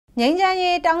ငိမ့်ချမ်း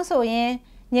ရေးတောင်းဆိုရင်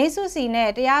ငိမ့်စုစီနဲ့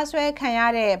တရားစွဲခံရ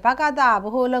တဲ့ဘကသဗ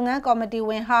ဟိုလုပ်ငန်းကော်မတီ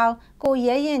ဝင်ဟောင်းကို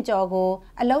ရဲရင်ကျော်ကို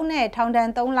အလုံးနဲ့ထောင်ဒဏ်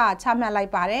3 လချမှတ်လို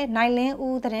က်ပါတယ်။နိုင်လင်း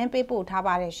ဦးသတင်းပေးပို့ထား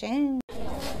ပါတယ်ရှင်။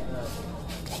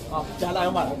ကြားလိုက်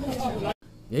အောင်ပါ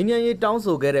ငိမ့်ချမ်းရေးတောင်း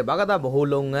ဆိုခဲ့တဲ့ဘကသဗဟို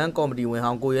လုပ်ငန်းကော်မတီဝင်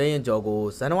ဟောင်းကိုရဲရင်ကျော်ကို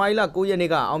ဇန်နဝါရီလ9 ရက်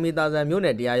နေ့ကအောင်မြေသာဆန်မြို့န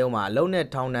ယ်တရားရုံးမှာအလုံးနဲ့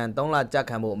ထောင်ဒဏ်3 လကျ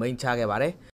ခံဖို့အမိန့်ချခဲ့ပါတ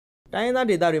ယ်။တိုင်းရင်းသား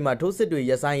ဒေသတွေမှာထိုးစစ်တွေ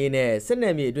ရပ်ဆိုင်းရေးနဲ့စစ်န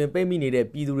ယ်မြေအတွင်းပိတ်မိနေတဲ့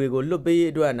ပြည်သူတွေကိုလွတ်ပေး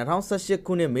ရေးအတွက်2018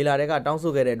ခုနှစ်မေလတည်းကတောင်း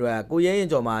ဆိုခဲ့တဲ့အတွက်ကိုရဲရင်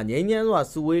ကျော်မှာငြိမ်းချမ်းစွာ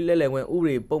စုဝေးလဲလှယ်ခွင့်ဥပ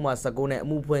ဒေပုံမှန်19နဲ့အ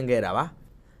မှုဖွင့်ခဲ့တာပါ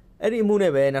။အဲ့ဒီအမှု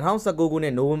နဲ့ပဲ2019ခုနှ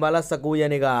စ်နိုဝင်ဘာလ19ရ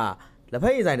က်နေ့ကလက်ဖ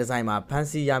က်ရည်ဆိုင်ဒီဇိုင်းမှာဖမ်း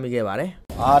ဆီးရမိခဲ့ပါတယ်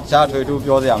။တခြားထွေထူး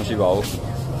ပြောစရာမရှိပါဘူး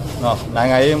။နော်နို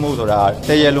င်ငံရေးမှုဆိုတာတ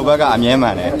ရလူဘက်ကအမြဲမှ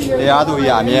န်တယ်။တရားသူကြီး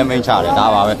ကအမြဲမိန့်ချတယ်ဒါ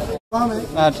ပါပဲ။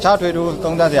တခြားထွေထူး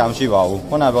သုံးသပ်စရာမရှိပါဘူး။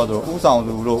ခုနပြောသလိုဥဆောင်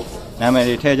သူတို့နာမည်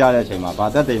တွေထည့်ကြတဲ့အချိန်မှာဗာ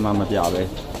သက်တွေမှမပြပဲ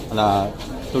ဟလာ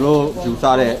သူတို့ယူဆ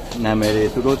တဲ့နာမည်တွေ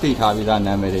သူတို့သိထားပြီးသား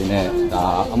နာမည်တွေနဲ့ဒါ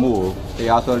အမှုကိုတ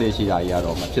ရားစွဲလေးရှိတာကြီးက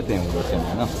တော့မဖြစ်သင့်ဘူးလို့ထင်တ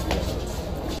ယ်နော်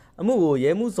အမှုကို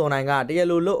ရဲမှုစော်နိုင်ကတရား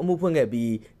လိုလို့အမှုဖွင့်ခဲ့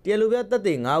ပြီးတရားလိုပြသက်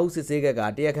သေ9 ဦးစစ်ဆေးခဲ့က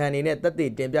တရားခံအနေနဲ့သက်သေ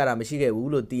တင်ပြတာမရှိခဲ့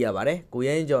ဘူးလို့သိရပါတယ်ကို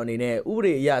ရဲရင်ကျော်အနေနဲ့ဥပ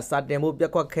ဒေအရစာတင်ဖို့ပြ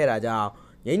က်ကွက်ခဲ့တာကြောင့်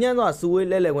ငြိမ်းချမ်းစွာစုဝေး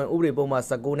လဲလှယ်ခွင့်ဥပဒေပုံမှန်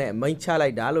19နဲ့အမိန့်ချလို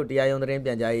က်တာလို့တရားရုံးသတင်းပြ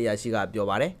န်ကြားရေးရရှိကပြော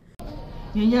ပါတယ်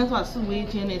ငင်းရစွာစုဝေး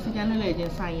ခြင်းနဲ့စီကံလှည့်လည်ခြ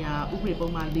င်းဆိုင်ရာဥပဒေပုံ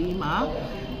မှန်၄မှာ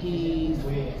ဒီ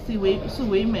စု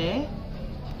ဝေးမယ်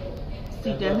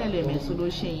စီတန်းလှည့်လည်မယ်ဆို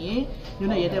လို့ရှိရင်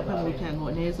မြို့နယ်ရဲတပ်ဖွဲ့မှုထံကို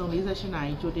အနည်းဆုံး48နာ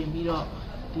ရီကြိုတင်ပြီးတော့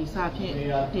ဒီစာဖြင့်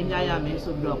တင်ပြရမယ်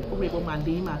ဆိုပြီးတော့ဥပဒေပုံမှန်၄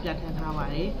မှာပြဋ္ဌာန်းထားပါ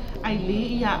တယ်။အဲ့၄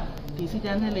အရာဒီစီတ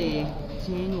န်းလှည့်လည်ခြ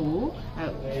င်းကို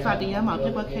စာတင်ရမှာပြ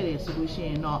တ်ပတ်ခဲ့တယ်ဆိုလို့ရှိရ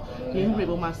င်တော့ဒီဥပဒေ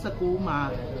ပုံမှန်19မှာ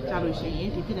ကြာလို့ရှိရင်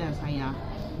ဒီပြည်ထောင်ဆိုင်ရာ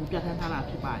ပြဋ္ဌာန်းထားတာ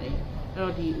ဖြစ်ပါတယ်။အဲ့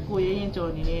တော့ဒီကိုရဲရင်ကျော်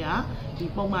အနေနဲ့ကဒီ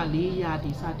ပုံမှန်၄ရာ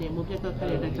ဒီစာတင်မှုပြက်ကွက်ခဲ့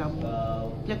တဲ့အတွက်ကြောင့်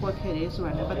ပြက်ကွက်ခဲ့တယ်ဆို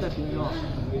တာနဲ့ပတ်သက်ပြီးတော့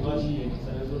ဒီ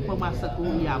ပုံမှန်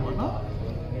19ရာပေါ့နော်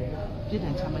ပြည်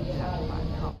ထောင်ချမှတ်ခဲ့တာဖြစ်ပါတ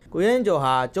ယ်ဟုတ်ကိုရဲရင်ကျော်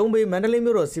ဟာကျုံးဘေးမန္တလေး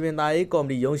မြို့တော်စီပင်သားရေးကော်မ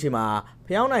တီရုံးရှိမှာ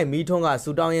ဖျောင်းနိုင်မီထွန်းက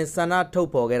စူတောင်းရင်ဆန္ဒထုတ်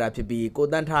ဖော်ခဲ့တာဖြစ်ပြီးကို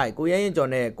တန်းထိုက်ကိုရဲရင်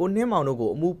ကျော်နဲ့ကိုနှင်းမောင်တို့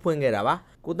ကိုအမှုဖွင့်ခဲ့တာပါ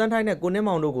ကိုတန်းထိုက်နဲ့ကိုနှင်း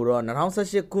မောင်တို့ကိုတော့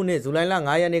2018ခုနှစ်ဇူလိုင်လ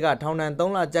9ရက်နေ့ကထောင်ဒဏ်3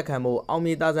 လကျခံမှုအောင်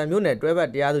မြေသာဆန်မြို့နယ်တွဲဘက်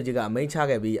တရားသူကြီးကအမိန့်ချ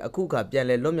ခဲ့ပြီးအခုခါပြန်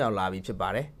လည်လွတ်မြောက်လာပြီဖြစ်ပါ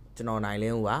တယ်ကျွန်တော်နိုင်လ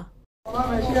င်းဦးပါ